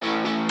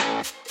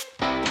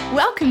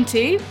Welcome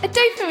to A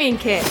Dopamine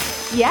Kick.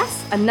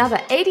 Yes, another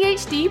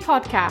ADHD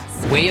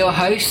podcast. We're your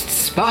hosts,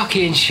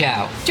 Sparky and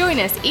Shell. Join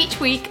us each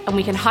week and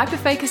we can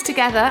hyper-focus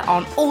together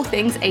on all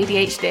things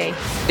ADHD.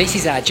 This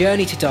is our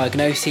journey to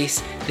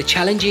diagnosis, the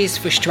challenges,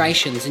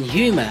 frustrations and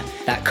humour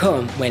that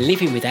come when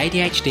living with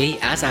ADHD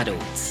as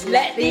adults.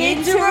 Let the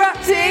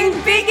interrupting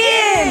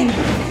begin!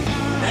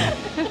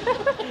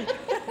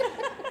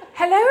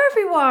 Hello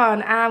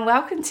everyone and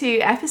welcome to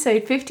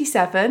episode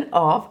 57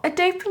 of A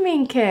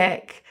Dopamine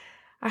Kick.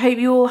 I hope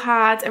you all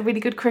had a really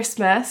good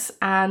Christmas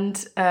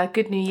and a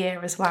good New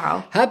Year as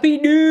well. Happy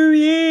New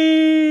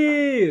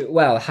Year!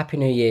 Well, Happy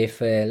New Year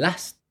for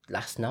last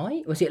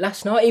night? Was it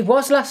last night? It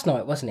was last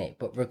night, wasn't it?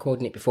 But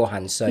recording it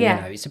beforehand, so yeah.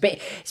 You know, it's a bit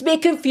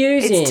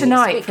confusing. It's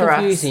tonight it's a bit for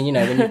confusing, us. You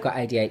know, when you've got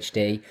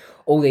ADHD,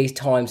 all these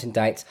times and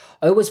dates.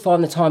 I always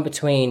find the time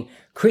between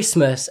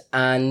Christmas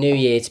and New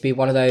Year to be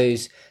one of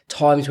those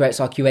times where it's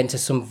like you enter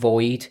some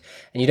void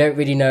and you don't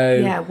really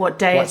know what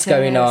day what's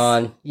going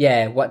on.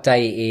 Yeah, what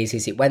day it is.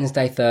 Is it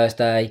Wednesday,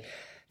 Thursday?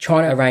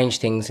 Trying to arrange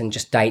things and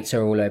just dates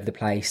are all over the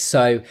place.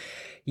 So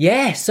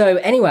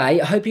anyway,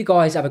 I hope you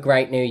guys have a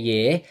great New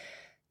Year.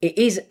 It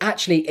is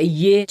actually a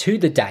year to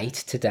the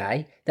date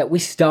today that we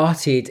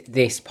started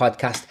this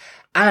podcast,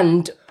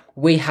 and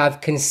we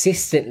have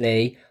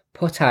consistently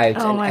put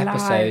out an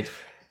episode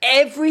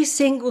every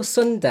single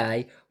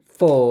Sunday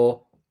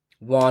for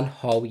one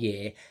whole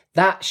year.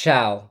 That,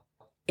 Shell,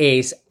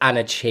 is an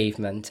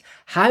achievement.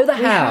 How the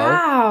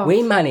hell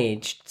we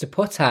managed to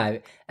put out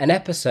an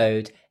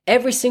episode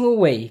every single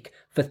week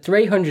for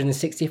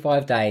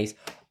 365 days,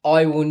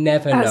 I will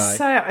never know.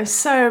 That's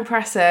so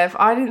impressive.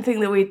 I didn't think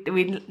that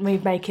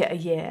we'd make it a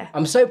year.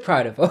 I'm so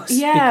proud of us.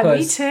 Yeah,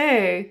 me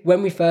too.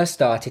 When we first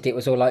started, it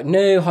was all like,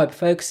 no,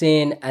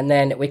 hyper-focusing, and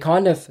then we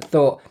kind of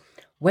thought,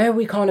 where are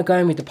we kind of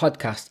going with the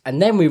podcast? And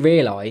then we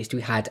realised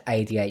we had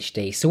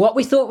ADHD. So what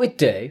we thought we'd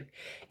do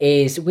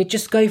is we'd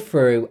just go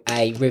through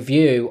a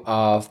review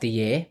of the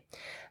year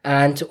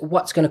and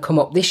what's going to come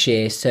up this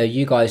year so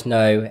you guys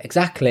know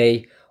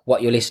exactly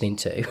what you're listening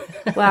to.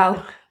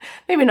 Well,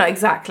 maybe not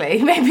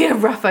exactly. Maybe a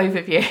rough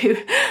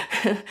overview.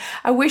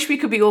 I wish we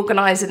could be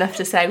organised enough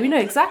to say we know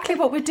exactly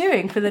what we're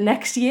doing for the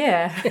next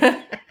year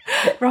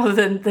rather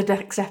than the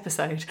next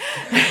episode.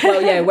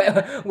 Well,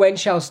 yeah, when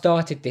Shell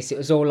started this, it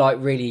was all like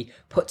really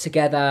put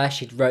together.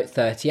 She'd wrote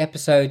 30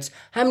 episodes.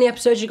 How many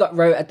episodes you got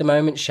wrote at the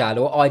moment, Shell,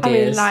 or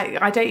ideas? I mean,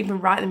 I don't even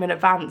write them in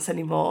advance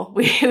anymore.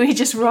 We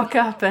just rock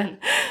up and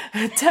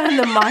turn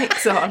the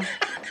mics on.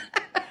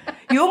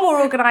 You're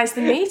more organised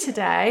than me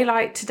today.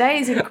 Like, today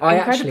is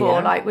incredible.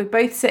 Like, we're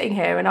both sitting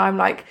here and I'm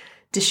like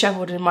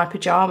dishevelled in my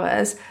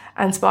pyjamas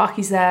and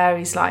Sparky's there.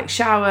 He's like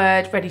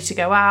showered, ready to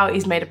go out.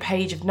 He's made a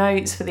page of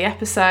notes for the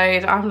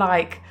episode. I'm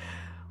like,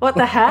 what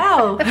the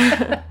hell?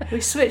 We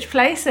switched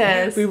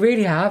places. We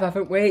really have,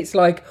 haven't we? It's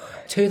like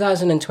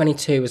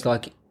 2022 was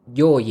like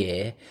your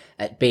year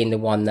at being the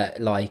one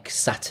that like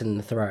sat on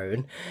the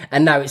throne.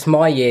 And now it's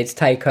my year to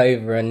take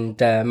over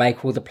and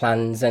make all the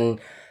plans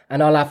and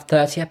I'll have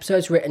 30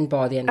 episodes written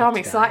by the end of today.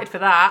 I'm excited for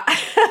that.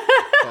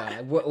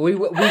 We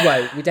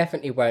won't. We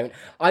definitely won't.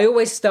 I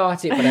always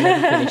start it, but I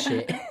never finish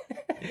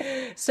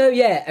it. So,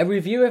 yeah, a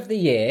review of the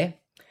year.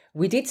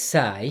 We did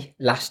say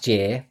last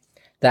year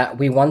that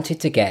we wanted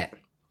to get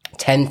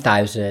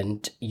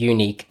 10,000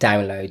 unique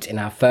downloads in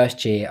our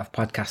first year of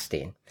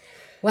podcasting.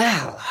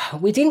 Well,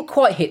 we didn't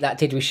quite hit that,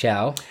 did we,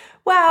 Shell?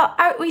 Well,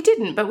 we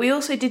didn't, but we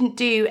also didn't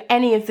do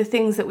any of the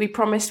things that we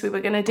promised we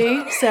were going to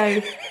do.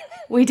 So...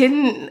 We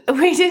didn't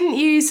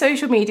use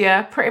social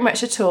media pretty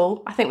much at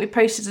all. I think we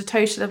posted a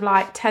total of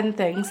like 10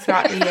 things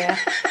throughout the year.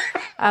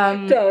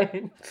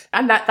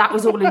 And that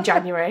was all in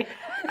January.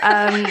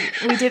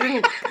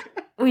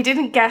 We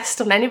didn't guest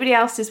on anybody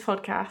else's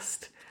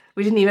podcast.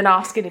 We didn't even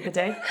ask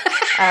anybody.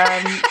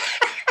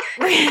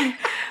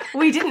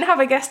 We didn't have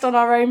a guest on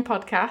our own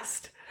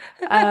podcast.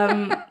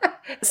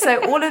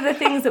 So all of the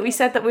things that we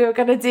said that we were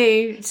going to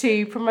do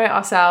to promote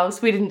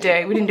ourselves, we didn't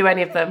do. We didn't do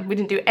any of them. We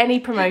didn't do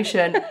any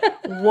promotion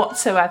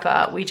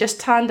whatsoever. We just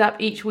turned up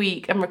each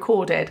week and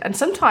recorded. And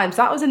sometimes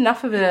that was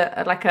enough of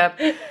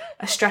a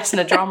stress and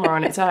a drama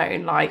on its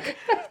own. Like,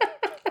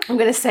 I'm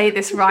going to say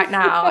this right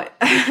now.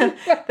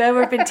 There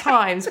have been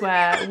times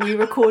where we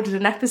recorded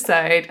an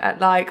episode at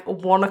like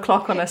 1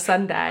 o'clock on a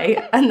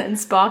Sunday and then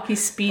Sparky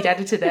speed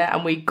edited it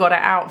and we got it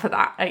out for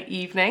that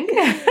evening.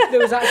 There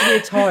was actually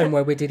a time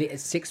where we did it at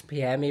 6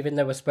 p.m, even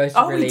though we're supposed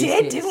to release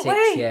it at 6.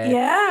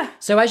 Yeah.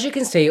 So as you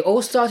can see, it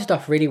all started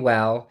off really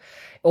well.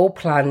 All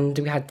planned.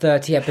 We had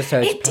 30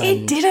 episodes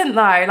planned. It didn't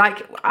though.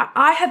 Like,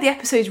 I had the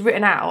episodes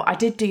written out. I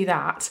did do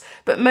that.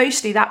 But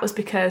mostly that was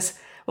because...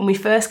 when we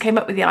first came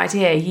up with the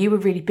idea, you were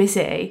really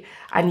busy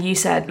and you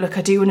said, look,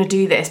 I do want to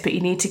do this, but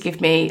you need to give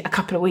me a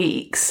couple of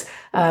weeks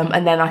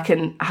and then I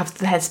can have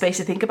the headspace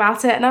to think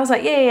about it. And I was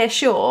like, yeah,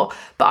 sure.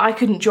 But I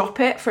couldn't drop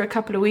it for a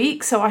couple of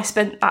weeks. So I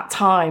spent that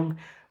time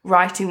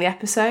writing the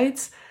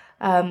episodes.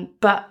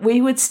 But we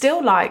would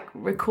still like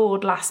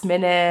record last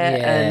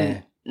minute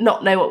and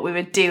not know what we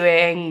were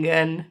doing.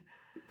 And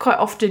quite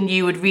often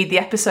you would read the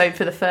episode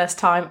for the first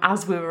time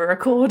as we were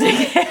recording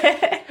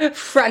it.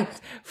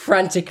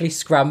 frantically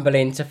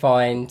scrambling to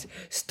find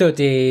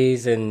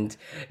studies and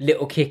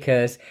little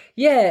kickers.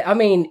 Yeah, I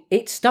mean,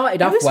 it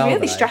started off well. It was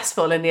really though.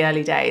 stressful in the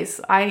early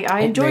days.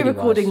 I enjoy really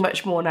recording was.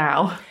 much more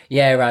now.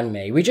 Yeah, and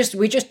me. We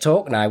just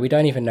talk now. We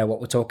don't even know what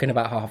we're talking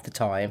about half the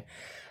time.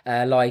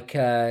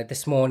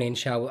 This morning,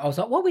 I was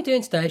like, "What are we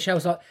doing today?" Shell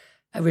was like,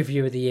 "A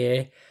review of the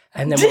year,"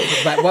 and then we'll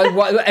talk about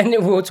what, and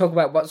then we'll talk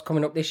about what's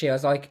coming up this year. I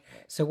was like,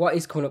 "So what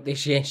is coming up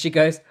this year?" She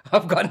goes,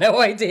 "I've got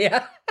no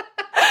idea."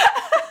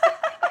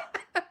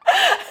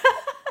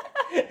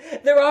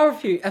 There are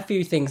a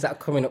few things that are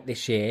coming up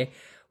this year.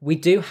 We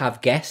do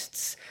have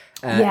guests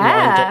lined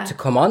up to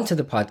come on to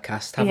the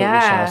podcast, haven't we,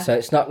 Shell? So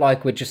it's not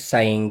like we're just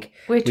saying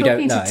we're we don't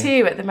talking know. to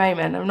two at the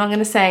moment. I'm not going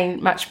to say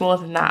much more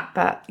than that,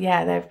 but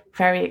yeah, they're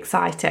very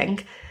exciting.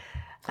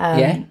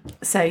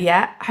 So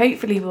yeah,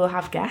 hopefully we'll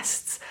have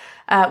guests.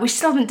 We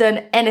still haven't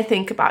done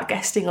anything about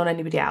guesting on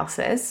anybody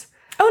else's.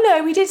 Oh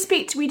no, we did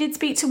speak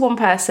to one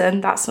person.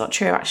 That's not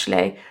true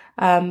actually.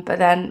 But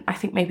then I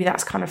think maybe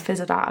that's kind of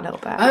fizzled out a little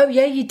bit. Oh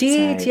yeah, you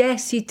did. So,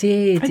 yes, you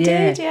did. I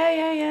did.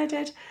 Yeah, I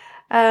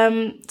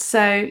did.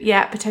 So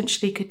yeah,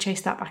 potentially could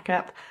chase that back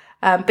up.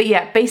 But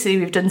yeah, basically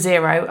we've done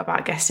zero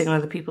about guesting on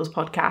other people's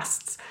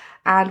podcasts,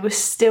 and we're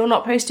still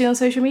not posting on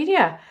social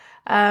media.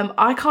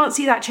 I can't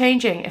see that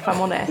changing, if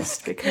I'm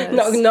honest, because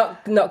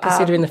not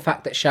considering the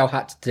fact that Shell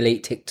had to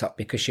delete TikTok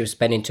because she was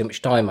spending too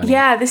much time on it.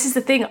 Yeah, this is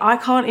the thing. I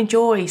can't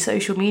enjoy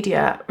social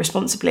media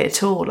responsibly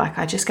at all. Like,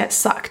 I just get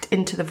sucked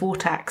into the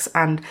vortex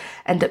and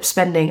end up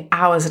spending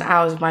hours and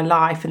hours of my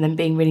life and then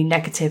being really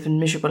negative and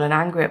miserable and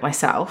angry at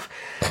myself.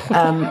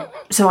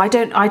 So I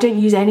don't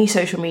use any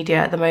social media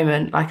at the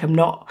moment. Like,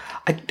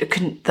 I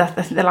couldn't.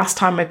 The last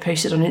time I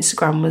posted on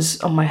Instagram was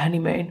on my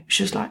honeymoon,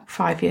 which was like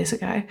 5 years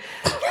ago.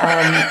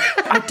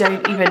 I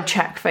don't even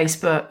check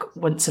Facebook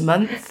once a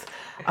month.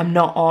 I'm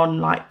not on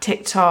like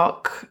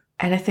TikTok,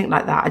 anything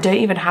like that. I don't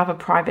even have a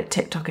private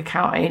TikTok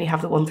account. I only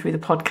have the one through the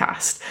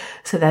podcast.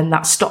 So then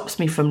that stops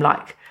me from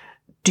like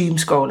doom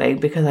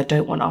scrolling because I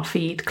don't want our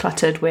feed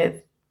cluttered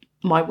with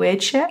my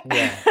weird shit.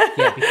 Yeah,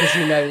 because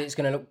you know it's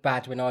going to look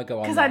bad when I go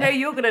on. Because I know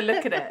you're going to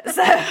look at it.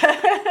 So.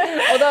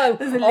 Although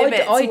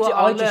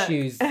I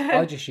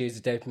just use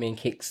the dopamine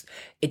kicks.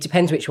 It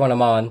depends which one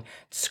I'm on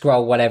to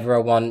scroll whatever I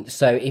want.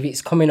 So if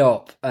it's coming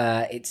up,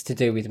 it's to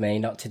do with me,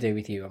 not to do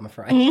with you, I'm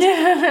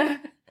afraid.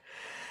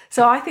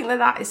 So I think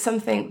that is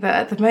something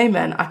that at the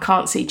moment I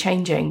can't see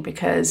changing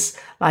because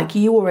like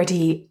you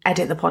already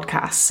edit the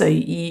podcast. So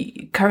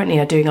you currently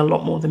are doing a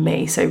lot more than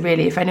me. So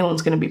really, if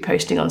anyone's going to be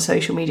posting on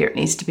social media, it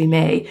needs to be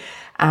me.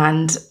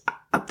 And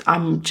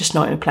I'm just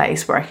not in a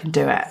place where I can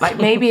do it. Like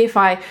maybe if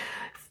I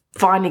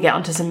finally get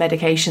onto some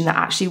medication that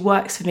actually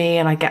works for me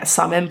and I get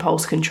some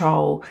impulse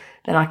control,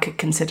 then I could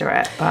consider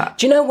it. But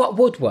do you know what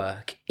would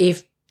work?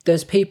 If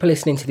there's people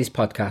listening to this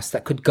podcast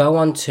that could go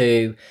on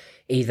to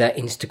either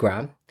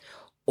Instagram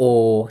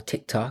or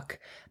TikTok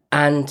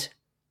and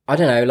I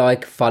don't know,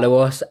 like follow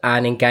us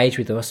and engage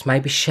with us,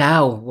 maybe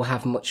Shell will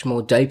have much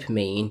more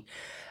dopamine,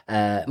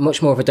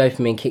 much more of a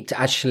dopamine kick to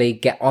actually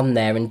get on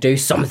there and do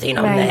something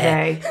on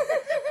there.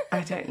 I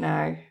don't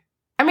know.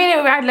 I mean,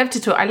 I'd love to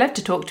talk. I love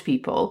to talk to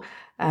people.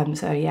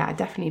 So yeah, I'd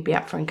definitely be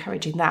up for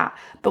encouraging that.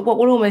 But what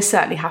will almost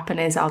certainly happen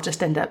is I'll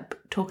just end up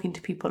talking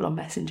to people on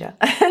Messenger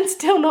and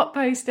still not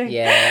posting.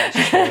 Yeah,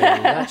 that's true.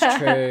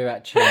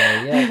 That's true,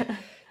 actually.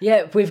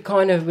 Yeah, we've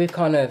kind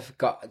of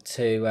got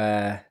to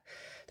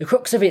the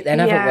crux of it then,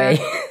 haven't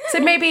we? So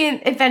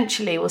maybe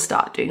eventually we'll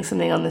start doing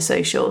something on the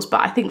socials.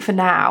 But I think for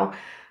now,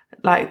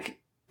 like,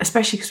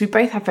 especially because we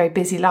both have very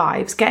busy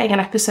lives, getting an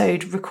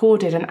episode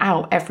recorded and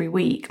out every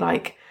week,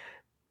 like,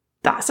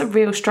 that's a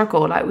real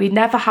struggle. Like, we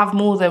never have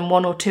more than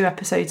 1 or 2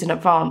 episodes in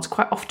advance.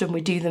 Quite often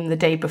we do them the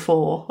day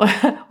before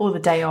or the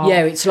day of.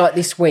 Yeah, it's like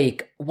this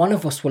week, one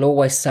of us will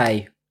always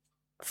say,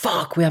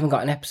 fuck, we haven't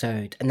got an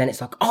episode. And then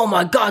it's like, oh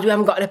my God, we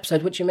haven't got an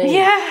episode. What do you mean?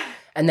 Yeah.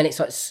 And then it's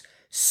like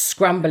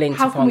scrambling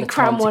to find the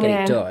time to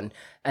get it done.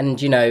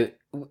 And, you know,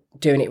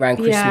 doing it around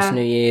Christmas,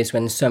 New Year's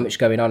when there's so much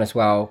going on as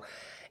well.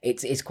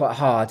 It's quite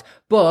hard.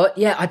 But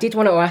yeah, I did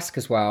want to ask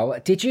as well,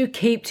 did you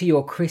keep to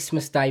your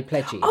Christmas Day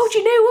pledges? Oh, do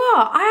you know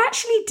what? I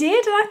actually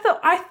did. And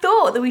I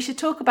thought that we should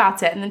talk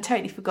about it and then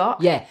totally forgot.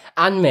 Yeah,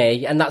 and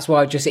me. And that's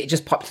why it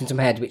just popped into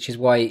my head, which is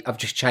why I've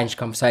just changed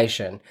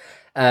conversation.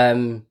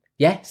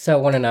 Yeah, so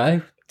I want to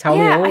know. Tell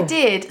me all. Yeah, I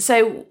did.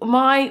 So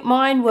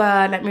mine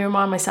were, let me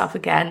remind myself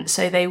again.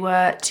 So they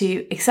were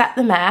to accept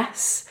the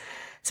mess,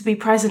 to be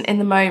present in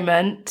the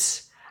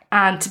moment,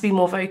 and to be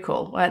more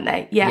vocal, weren't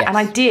they? Yeah, yes. And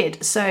I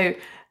did. So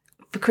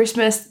for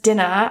Christmas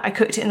dinner, I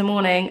cooked it in the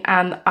morning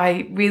and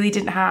I really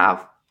didn't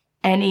have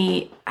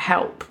any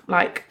help.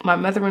 Like my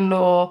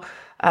mother-in-law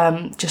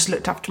just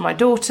looked after my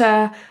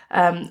daughter.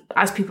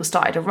 As people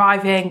started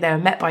arriving, they were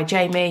met by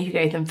Jamie, who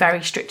gave them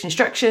very strict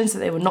instructions that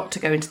they were not to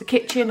go into the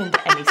kitchen under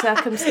any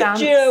circumstance.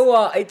 Do you know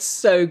what? It's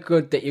so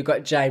good that you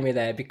got Jamie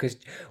there because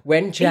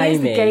when Jamie... He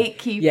is the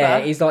gatekeeper.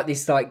 Yeah, he's like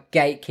this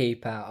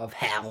gatekeeper of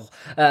hell.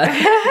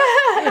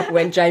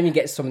 When Jamie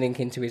gets something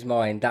into his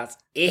mind, that's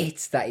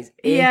it. That is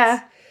it.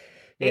 Yeah.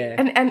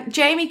 And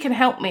Jamie can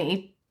help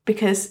me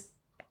because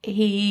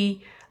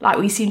he Like,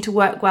 we seem to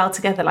work well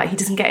together. Like, he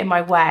doesn't get in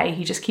my way.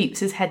 He just keeps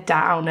his head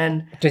down.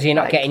 And does he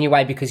not get in your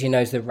way because he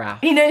knows the wrath?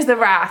 He knows the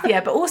wrath,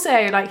 yeah. But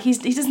also, like, he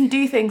doesn't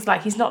do things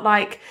like, he's not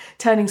like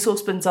turning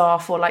saucepans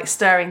off or like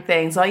stirring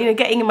things, or, you know,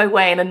 getting in my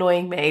way and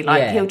annoying me.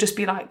 Like, he'll just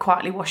be like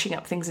quietly washing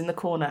up things in the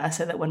corner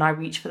so that when I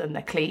reach for them,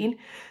 they're clean.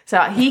 So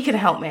he can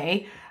help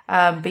me.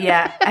 But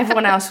yeah,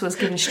 everyone else was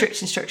given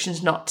strict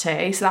instructions not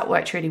to. So that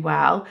worked really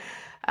well.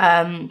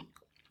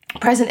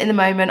 Present in the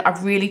moment,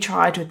 I've really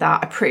tried with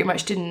that. I pretty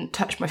much didn't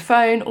touch my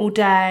phone all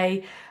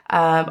day.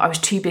 I was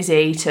too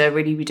busy to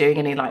really be doing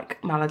any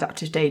like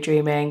maladaptive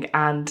daydreaming.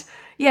 And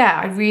yeah,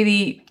 I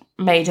really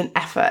made an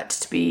effort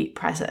to be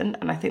present,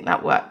 and I think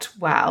that worked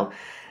well.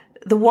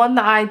 The one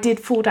that I did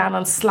fall down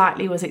on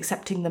slightly was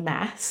accepting the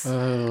mess.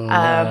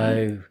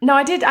 No,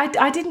 I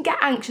didn't get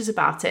anxious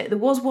about it. There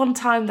was one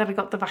time that I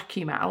got the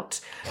vacuum out,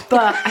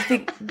 but I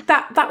think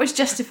that was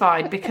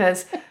justified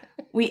because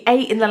we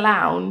ate in the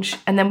lounge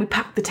and then we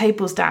packed the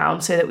tables down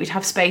so that we'd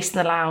have space in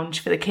the lounge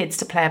for the kids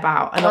to play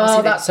about. And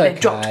obviously they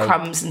dropped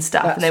crumbs and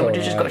stuff, and they would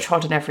have just got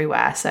trodden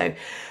everywhere. So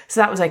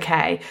that was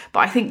okay.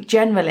 But I think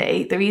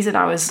generally the reason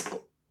I was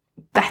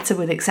better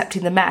with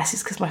accepting the mess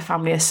is because my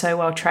family are so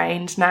well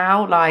trained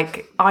now.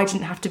 Like, I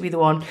didn't have to be the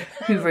one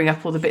hoovering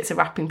up all the bits of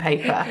wrapping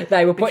paper.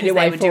 They were putting it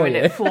away for you. They were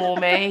doing it for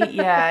me.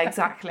 Yeah,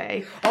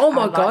 exactly. Oh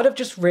my God, I've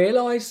just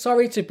realised,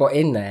 sorry to put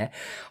in there,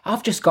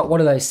 I've just got one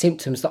of those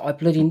symptoms that I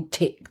bloody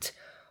ticked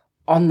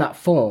on that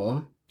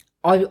form.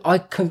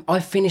 I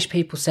finish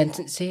people's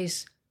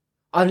sentences.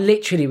 I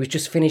literally was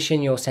just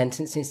finishing your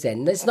sentences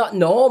then. That's not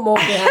normal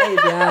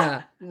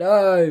behaviour.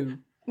 No.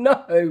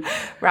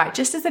 Right,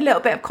 just as a little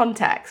bit of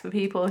context for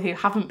people who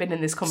haven't been in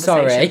this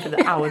conversation for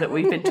the hour that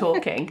we've been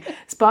talking,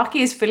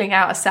 Sparky is filling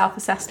out a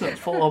self-assessment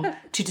form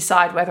to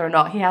decide whether or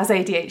not he has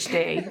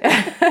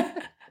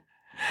ADHD,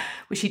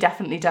 which he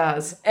definitely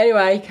does.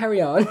 Anyway,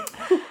 carry on.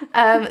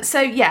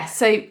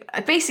 So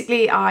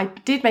basically I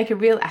did make a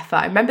real effort.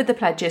 I remembered the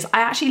pledges.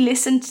 I actually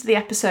listened to the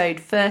episode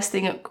first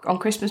thing on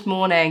Christmas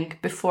morning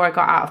before I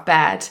got out of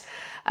bed,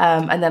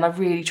 and then I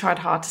really tried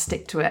hard to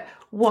stick to it.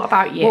 What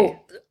about you?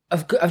 Well,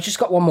 I've just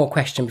got one more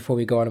question before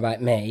we go on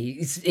about me.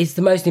 It's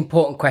the most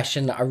important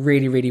question that I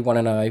really, really want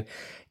to know.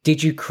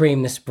 Did you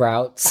cream the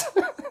sprouts?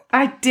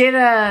 I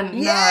didn't.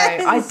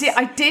 Yes! No,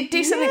 I did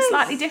do something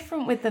slightly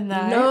different with them though.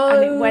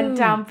 And it went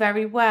down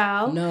very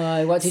well.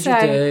 No, what did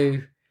you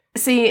do?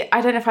 See,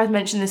 I don't know if I've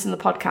mentioned this in the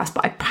podcast,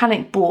 but I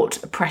panic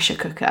bought a pressure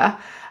cooker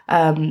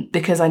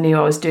because I knew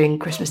I was doing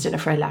Christmas dinner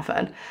for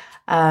 11.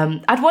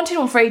 I'd wanted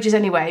one for ages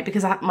anyway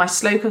because my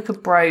slow cooker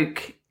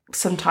broke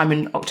sometime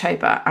in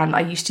October, and I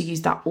used to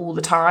use that all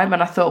the time,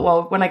 and I thought,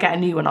 well, when I get a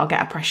new one I'll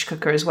get a pressure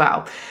cooker as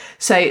well.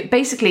 So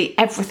basically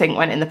everything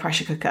went in the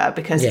pressure cooker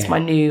because it's my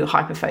new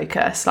hyper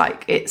focus.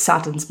 Like, it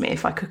saddens me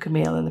if I cook a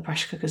meal and the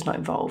pressure cooker's not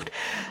involved.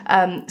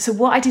 So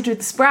what I did with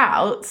the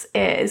sprouts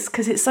is,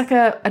 because it's like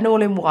an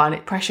all-in-one,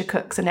 it pressure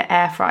cooks and it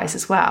air fries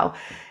as well,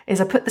 is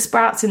I put the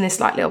sprouts in this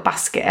like little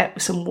basket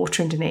with some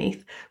water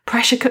underneath,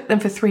 pressure cooked them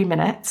for 3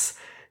 minutes,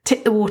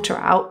 tipped the water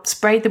out,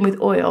 sprayed them with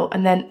oil,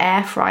 and then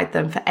air fried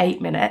them for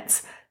 8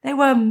 minutes. They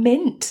were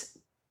mint.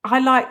 I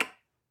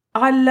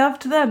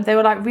loved them. They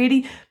were like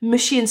really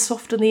mushy and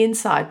soft on the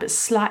inside, but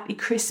slightly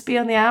crispy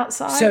on the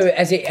outside. So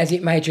has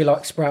it made you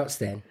like sprouts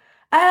then?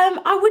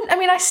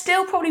 I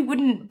still probably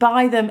wouldn't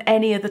buy them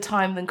any other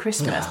time than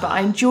Christmas, but I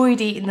enjoyed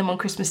eating them on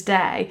Christmas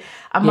Day.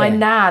 And my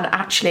nan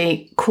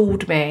actually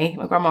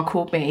my grandma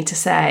called me to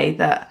say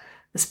that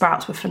the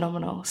sprouts were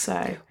phenomenal.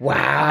 So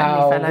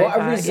wow, what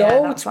a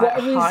result! What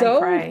a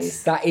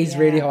result! That is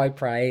really high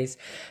praise.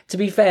 To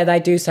be fair, they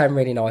do sound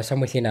really nice. I'm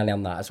with you, Nelly,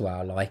 on that as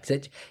well. Like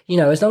that,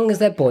 as long as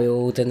they're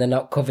boiled and they're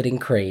not covered in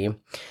cream,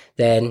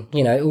 then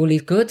all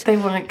is good. They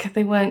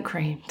weren't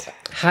creamed.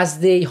 Has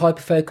the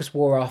hyperfocus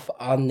wore off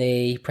on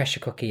the pressure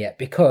cooker yet?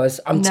 Because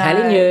I'm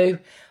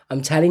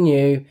telling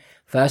you,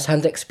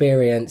 first-hand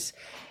experience,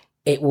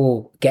 it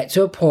will get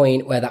to a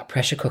point where that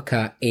pressure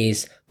cooker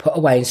is put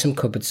away in some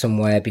cupboard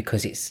somewhere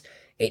because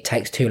it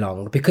takes too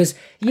long. Because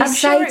you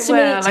say to me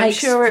it takes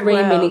 3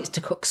 minutes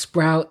to cook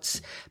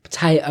sprouts,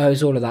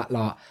 potatoes, all of that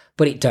lot,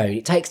 but it don't.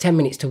 It takes 10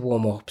 minutes to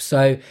warm up.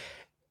 So,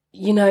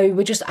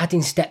 we're just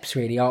adding steps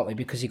really, aren't we?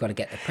 Because you've got to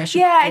get the pressure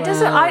cooker it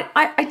doesn't.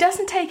 It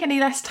doesn't take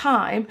any less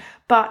time,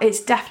 but it's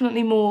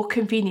definitely more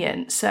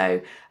convenient.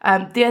 So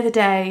the other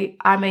day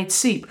I made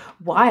soup.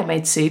 Why I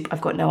made soup, I've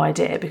got no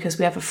idea, because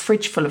we have a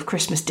fridge full of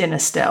Christmas dinner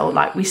still.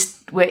 Like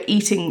we're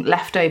eating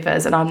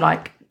leftovers, and I'm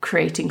like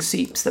creating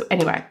soups. So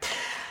anyway,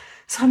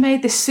 so I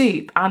made this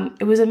soup, and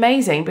it was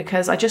amazing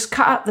because I just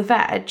cut up the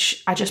veg.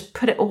 I just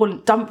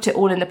dumped it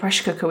all in the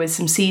pressure cooker with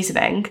some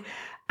seasoning,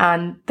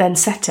 and then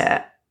set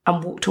it.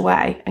 And walked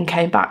away and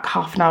came back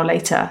half an hour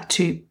later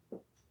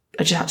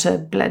I just had to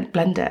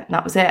blend it, and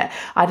that was it.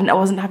 I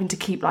wasn't having to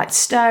keep like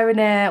stirring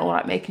it or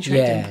like making sure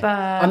it didn't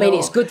burn. I mean,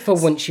 it's good for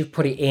once you've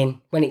put it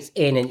in, when it's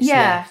in and it's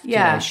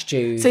left,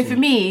 stews. So for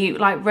me,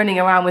 like running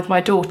around with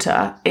my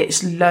daughter,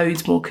 it's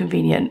loads more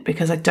convenient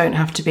because I don't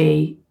have to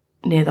be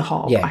near the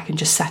hob. Yeah. I can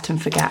just set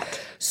and forget.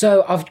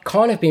 So I've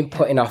kind of been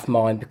putting off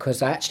mine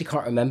because I actually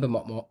can't remember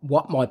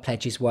what my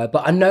pledges were,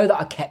 but I know that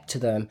I kept to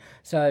them.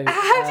 So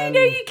How do you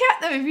know you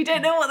kept them if you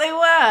don't know what they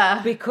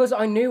were? because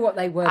I knew what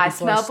they were I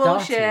before I smell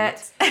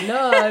started. bullshit.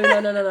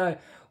 No.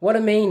 What I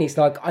mean is,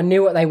 like, I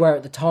knew what they were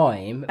at the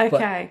time,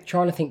 Okay. but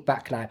trying to think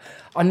back now.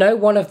 I know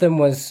one of them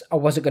was I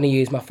wasn't going to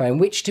use my phone,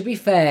 which, to be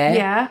fair,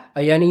 Yeah.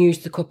 I only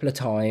used a couple of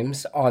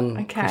times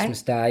on Okay.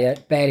 Christmas Day. I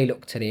barely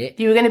looked at it.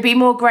 You were going to be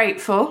more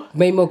grateful.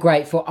 Be more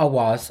grateful. I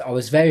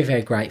was very,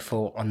 very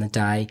grateful on the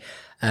day.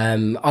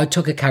 I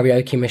took a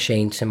karaoke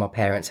machine to my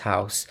parents'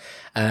 house,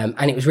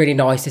 and it was really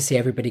nice to see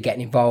everybody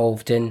getting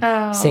involved and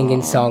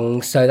singing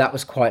songs. So that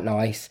was quite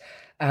nice.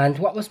 And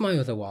what was my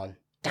other one?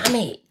 Damn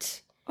it.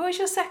 What was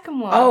your second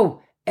one?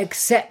 Oh,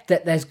 except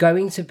that there's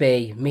going to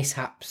be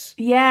mishaps.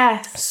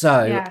 Yes.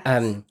 So,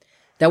 yes.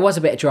 there was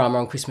a bit of drama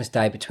on Christmas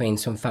Day between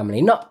some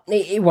family.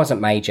 It wasn't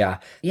major.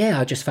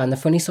 Yeah, I just found the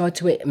funny side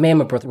to it. Me and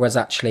my brother was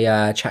actually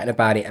chatting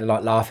about it and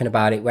like laughing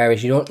about it.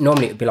 Whereas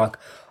normally it would be like,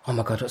 oh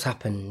my God, what's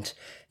happened?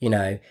 You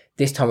know,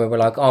 this time we were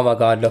like, oh my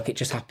God, look, it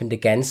just happened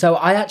again. So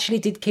I actually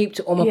did keep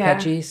to all my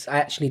pledges. I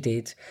actually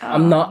did.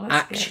 I'm not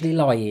actually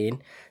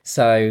lying.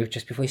 So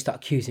just before you start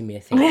accusing me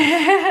of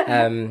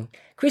things.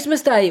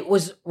 Christmas Day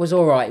was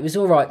all right. It was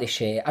all right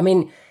this year. I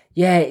mean,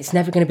 yeah, it's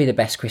never going to be the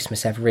best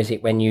Christmas ever, is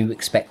it? When you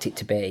expect it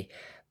to be,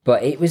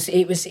 but it was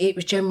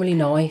generally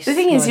nice. The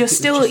thing is, Like,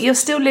 you're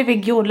still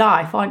living your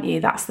life, aren't you?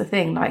 That's the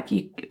thing. Like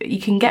you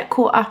can get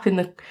caught up in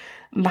the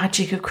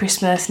magic of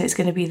Christmas, and it's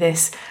going to be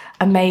this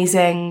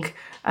amazing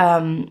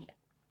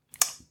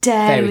day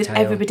Fairy with tale.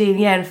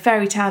 everybody, and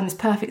fairy tale, and this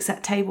perfect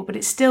set table. But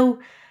it's still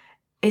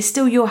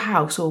your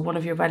house or one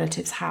of your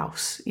relatives'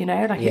 house. You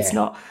know, like it's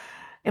not.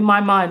 In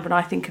my mind, when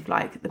I think of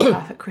like the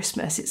perfect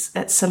Christmas, it's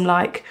at some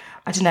like,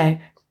 I don't know,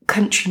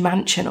 country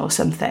mansion or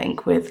something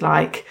with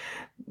like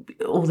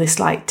all this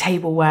like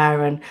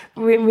tableware. And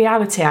in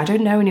reality, I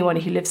don't know anyone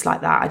who lives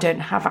like that. I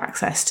don't have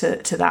access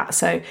to that.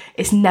 So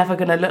it's never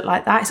going to look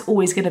like that. It's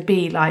always going to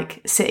be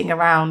like sitting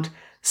around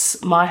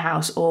my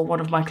house or one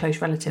of my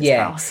close relatives'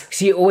 house.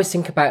 So you always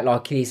think about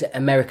like these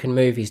American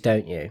movies,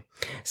 don't you?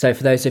 So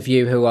for those of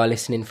you who are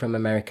listening from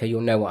America, you'll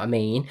know what I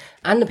mean.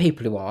 And the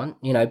people who aren't,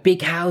 you know,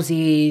 big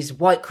houses,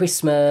 white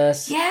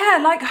Christmas.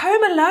 Yeah, like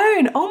Home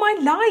Alone. Oh my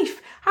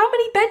life. How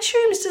many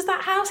bedrooms does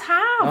that house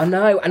have? I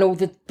know, and all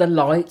the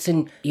lights,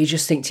 and you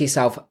just think to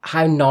yourself,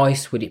 how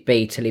nice would it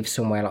be to live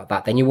somewhere like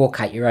that? Then you walk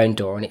out your own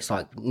door and it's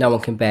like no one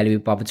can barely be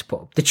bothered to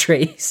put up the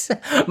trees.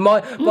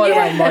 By the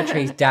way, my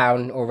tree's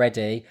down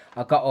already.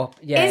 I got up,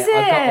 I got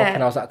up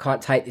and I was like, I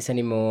can't take this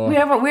anymore.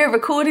 We're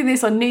recording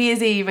this on New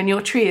Year's Eve and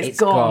your tree is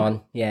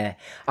gone. Yeah.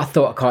 I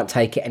thought I can't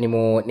take it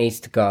anymore. It needs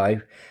to go.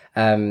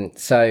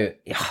 So,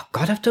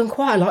 God, I've done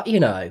quite a lot,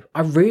 you know.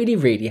 I really,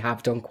 really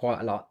have done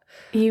quite a lot.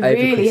 You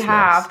really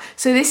have.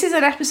 So this is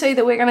an episode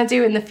that we're going to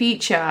do in the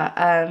future.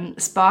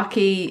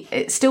 Sparky,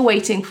 it's still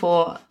waiting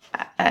for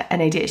an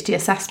ADHD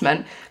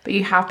assessment, but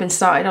you have been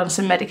started on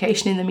some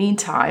medication in the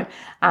meantime,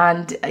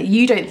 and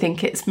you don't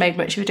think it's made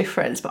much of a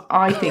difference, but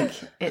I think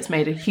it's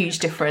made a huge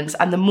difference.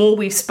 And the more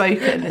we've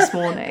spoken this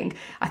morning,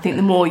 I think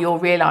the more you're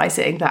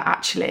realising that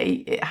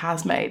actually it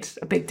has made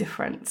a big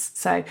difference.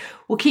 So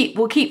we'll keep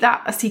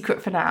that a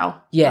secret for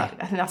now. Yeah.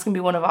 I think that's going to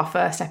be one of our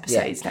first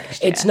episodes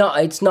next year.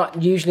 It's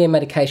not usually a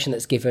medication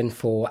that's given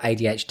for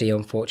ADHD,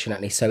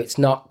 unfortunately. So it's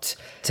not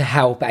to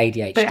help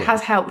ADHD. But it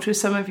has helped with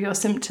some of your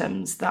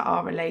symptoms that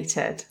are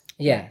related.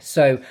 Yeah,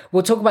 so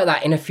we'll talk about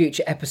that in a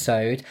future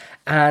episode.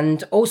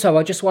 And also,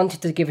 I just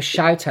wanted to give a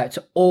shout out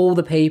to all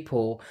the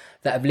people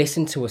that have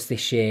listened to us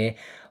this year.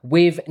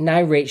 We've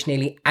now reached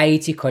nearly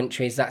 80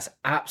 countries. That's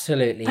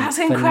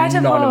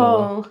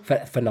incredible.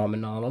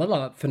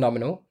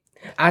 Phenomenal.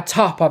 Our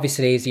top,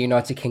 obviously, is the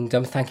United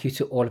Kingdom. Thank you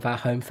to all of our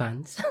home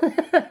fans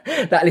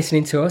that are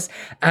listening to us.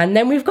 And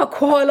then we've got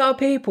quite a lot of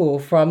people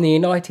from the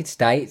United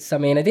States. I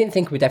mean, I didn't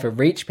think we'd ever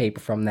reach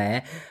people from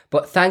there,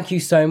 but thank you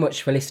so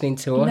much for listening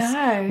to us.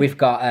 No. We've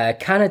got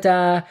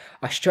Canada,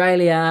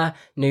 Australia,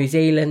 New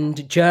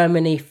Zealand,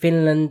 Germany,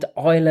 Finland,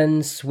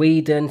 Ireland,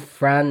 Sweden,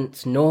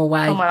 France,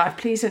 Norway. Oh my life,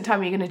 please don't tell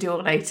me you're going to do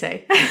all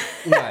 80.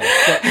 No,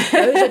 but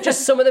those are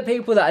just some of the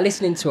people that are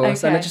listening to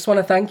us. Okay. And I just want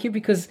to thank you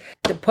because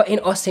putting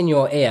us in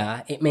your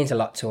ear, it means a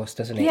lot to us,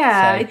 doesn't it?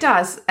 Yeah, it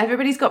does.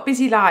 Everybody's got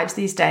busy lives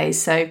these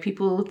days, so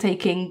people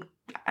taking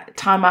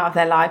time out of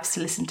their lives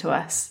to listen to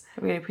us.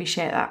 I really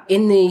appreciate that.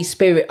 In the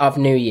spirit of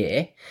New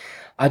Year,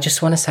 I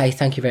just want to say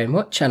thank you very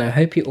much, and I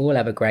hope you all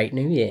have a great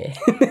New Year.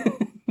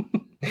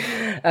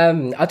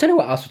 I don't know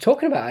what else we're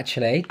talking about,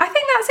 actually. I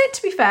think that's it,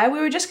 to be fair. We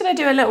were just going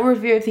to do a little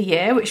review of the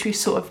year, which we've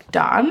sort of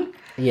done.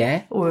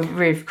 Yeah. Or a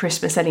review of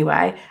Christmas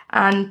anyway,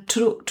 and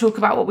talk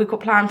about what we've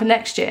got planned for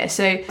next year.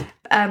 So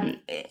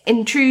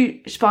in true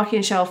Sparky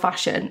and Shell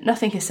fashion,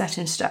 nothing is set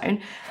in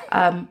stone,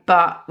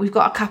 but we've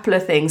got a couple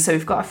of things. So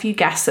we've got a few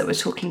guests that we're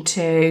talking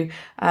to.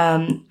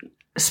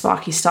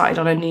 Sparky started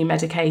on a new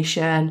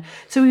medication.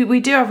 So we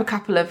do have a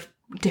couple of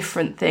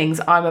different things.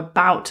 I'm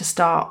about to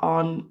start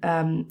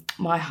on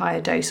my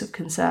higher dose of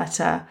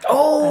Concerta.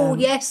 Oh,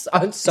 yes.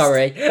 I'm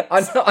sorry.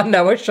 I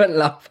know I shouldn't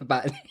laugh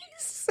about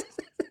this.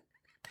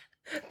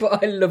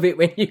 But I love it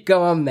when you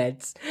go on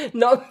meds.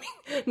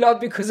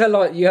 Not because I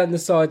like you and the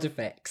side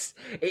effects.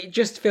 It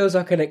just feels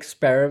like an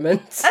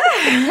experiment.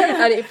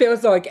 And it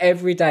feels like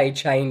every day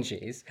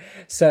changes.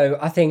 So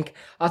I think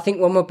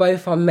when we're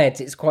both on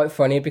meds, it's quite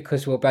funny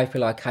because we'll both be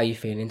like, how are you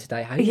feeling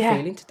today? How are you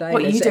feeling today?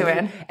 What are you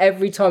doing?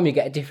 Every time you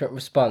get a different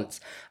response.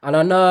 And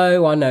I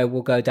know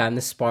we'll go down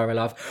the spiral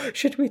of,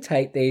 should we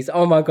take these?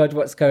 Oh my God,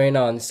 what's going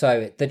on?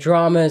 So the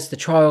dramas, the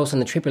trials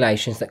and the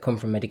tribulations that come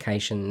from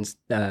medications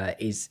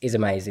is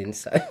amazing.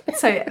 So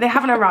they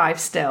haven't arrived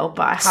still,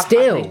 but I have had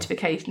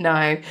notification.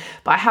 No,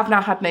 but I have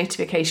now had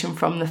notification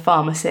from the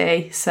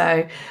pharmacy.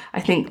 So I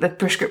think the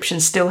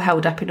prescription's still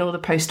held up in all the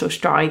postal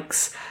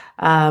strikes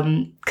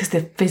because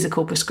the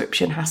physical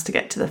prescription has to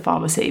get to the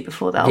pharmacy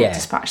before they'll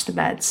dispatch the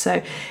meds.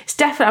 So it's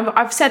definitely,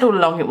 I've said all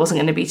along it wasn't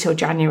going to be till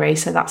January,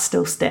 so that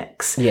still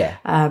sticks. Yeah.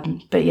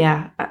 But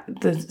yeah,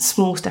 the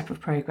small step of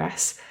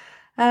progress.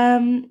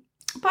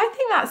 But I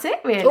think that's it,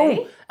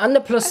 really. Oh, and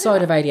the plus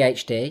side of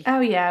ADHD. Oh,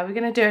 yeah, we're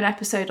going to do an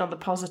episode on the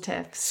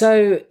positives.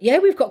 So, yeah,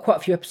 we've got quite a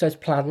few episodes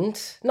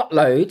planned. Not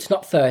loads,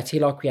 not 30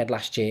 like we had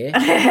last year.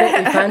 But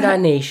we found our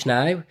niche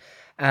now.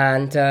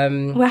 And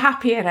we're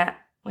happy in it.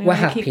 We're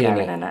happy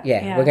in it.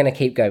 Yeah, we're going to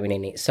keep going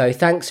in it. So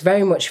thanks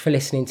very much for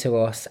listening to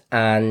us.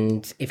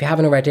 And if you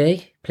haven't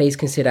already, please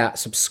consider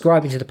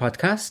subscribing to the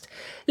podcast,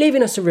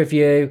 leaving us a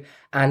review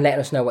and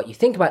letting us know what you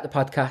think about the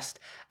podcast.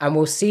 And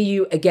we'll see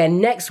you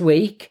again next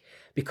week,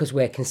 because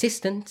we're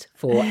consistent,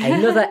 for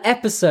another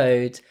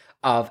episode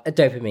of A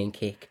Dopamine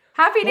Kick.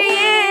 Happy New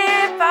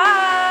Year!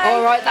 Bye!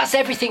 All right, that's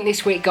everything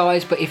this week,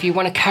 guys. But if you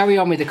want to carry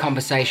on with the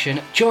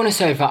conversation, join us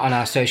over on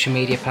our social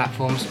media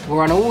platforms.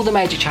 We're on all the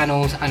major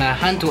channels and our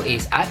handle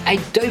is at A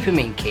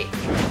Dopamine Kick.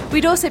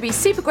 We'd also be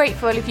super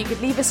grateful if you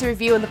could leave us a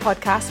review on the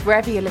podcast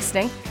wherever you're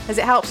listening, as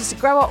it helps us to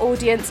grow our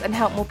audience and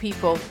help more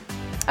people.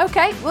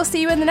 Okay, we'll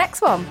see you in the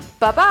next one.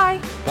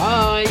 Bye-bye.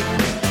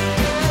 Bye.